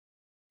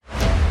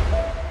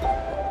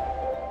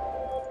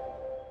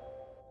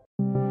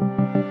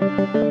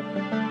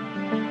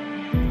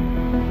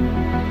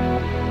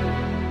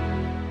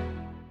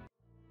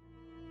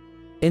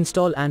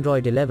Install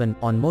Android 11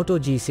 on Moto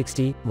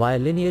G60 via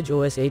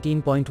LineageOS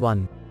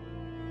 18.1.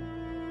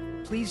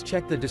 Please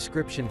check the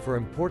description for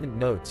important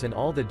notes and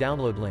all the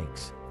download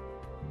links.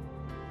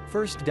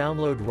 First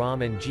download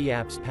ROM and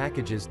GApps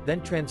packages,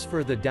 then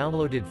transfer the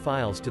downloaded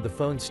files to the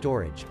phone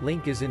storage,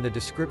 link is in the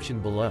description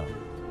below.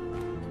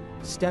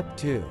 Step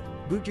 2.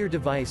 Boot your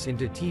device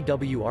into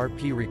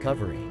TWRP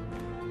recovery.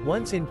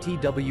 Once in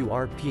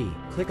TWRP,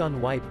 click on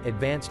Wipe,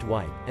 Advanced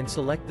Wipe, and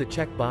select the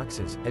check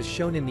boxes, as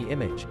shown in the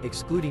image,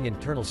 excluding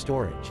internal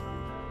storage.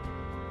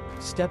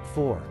 Step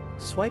 4.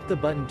 Swipe the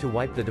button to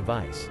wipe the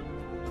device.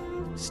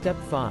 Step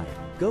 5.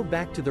 Go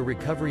back to the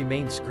recovery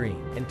main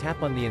screen, and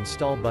tap on the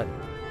Install button.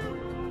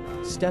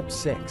 Step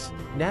 6.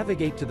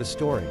 Navigate to the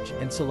storage,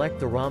 and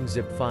select the ROM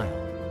zip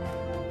file.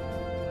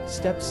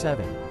 Step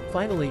 7.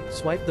 Finally,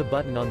 swipe the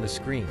button on the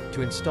screen,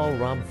 to install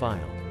ROM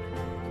file.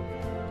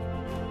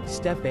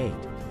 Step 8.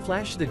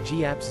 Flash the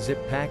GApps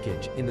zip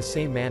package, in the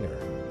same manner.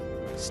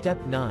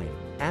 Step 9.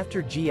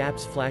 After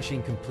GApps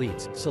flashing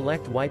completes,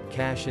 select Wipe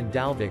Cache and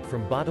Dalvik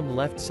from bottom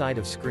left side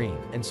of screen,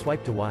 and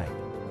swipe to wipe.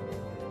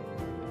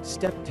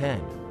 Step 10.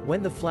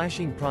 When the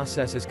flashing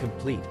process is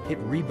complete,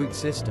 hit Reboot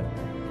System.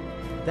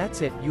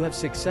 That's it, you have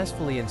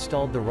successfully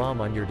installed the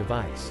ROM on your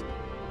device.